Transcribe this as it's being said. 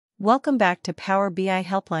Welcome back to Power BI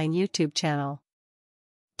Helpline YouTube channel.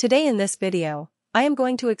 Today in this video, I am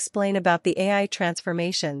going to explain about the AI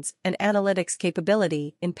transformations and analytics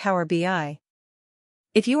capability in Power BI.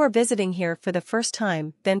 If you are visiting here for the first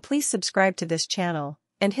time, then please subscribe to this channel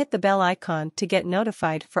and hit the bell icon to get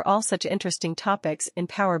notified for all such interesting topics in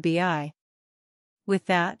Power BI. With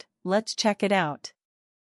that, let's check it out.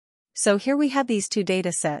 So here we have these two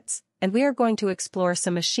datasets, and we are going to explore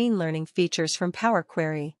some machine learning features from Power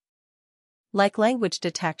Query, like language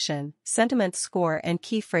detection, sentiment score, and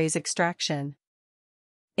key phrase extraction.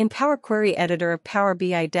 In Power Query Editor of Power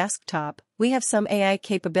BI Desktop, we have some AI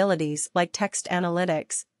capabilities like text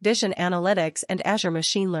analytics, vision analytics, and Azure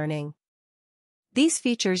Machine Learning. These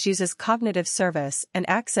features uses cognitive service and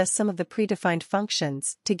access some of the predefined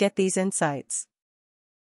functions to get these insights.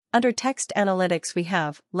 Under text analytics we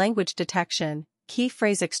have language detection, key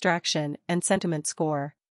phrase extraction, and sentiment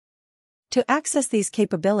score. To access these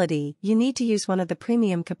capability, you need to use one of the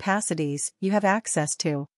premium capacities you have access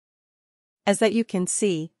to. As that you can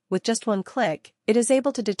see, with just one click, it is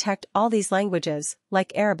able to detect all these languages,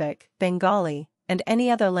 like Arabic, Bengali, and any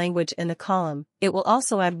other language in the column. It will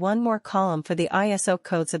also add one more column for the ISO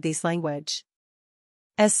codes of these language.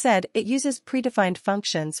 As said, it uses predefined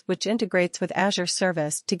functions which integrates with Azure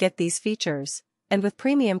service to get these features, and with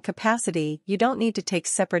premium capacity you don't need to take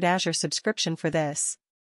separate Azure subscription for this.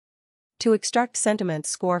 To extract sentiment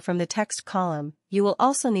score from the text column, you will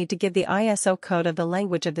also need to give the ISO code of the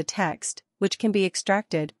language of the text, which can be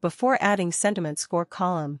extracted before adding sentiment score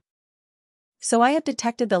column. So I have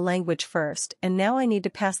detected the language first, and now I need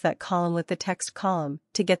to pass that column with the text column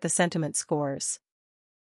to get the sentiment scores.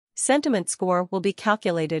 Sentiment score will be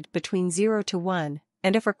calculated between 0 to 1,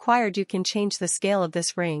 and if required you can change the scale of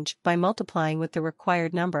this range by multiplying with the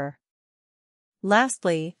required number.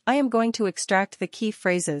 Lastly, I am going to extract the key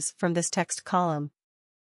phrases from this text column.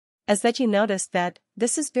 As that you notice that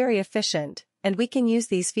this is very efficient, and we can use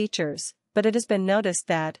these features, but it has been noticed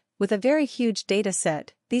that, with a very huge dataset,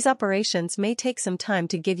 these operations may take some time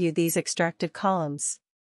to give you these extracted columns.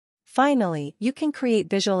 Finally, you can create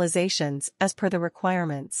visualizations as per the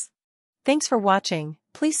requirements. Thanks for watching.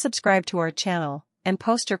 Please subscribe to our channel and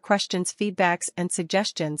post your questions, feedbacks, and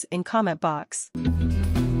suggestions in comment box.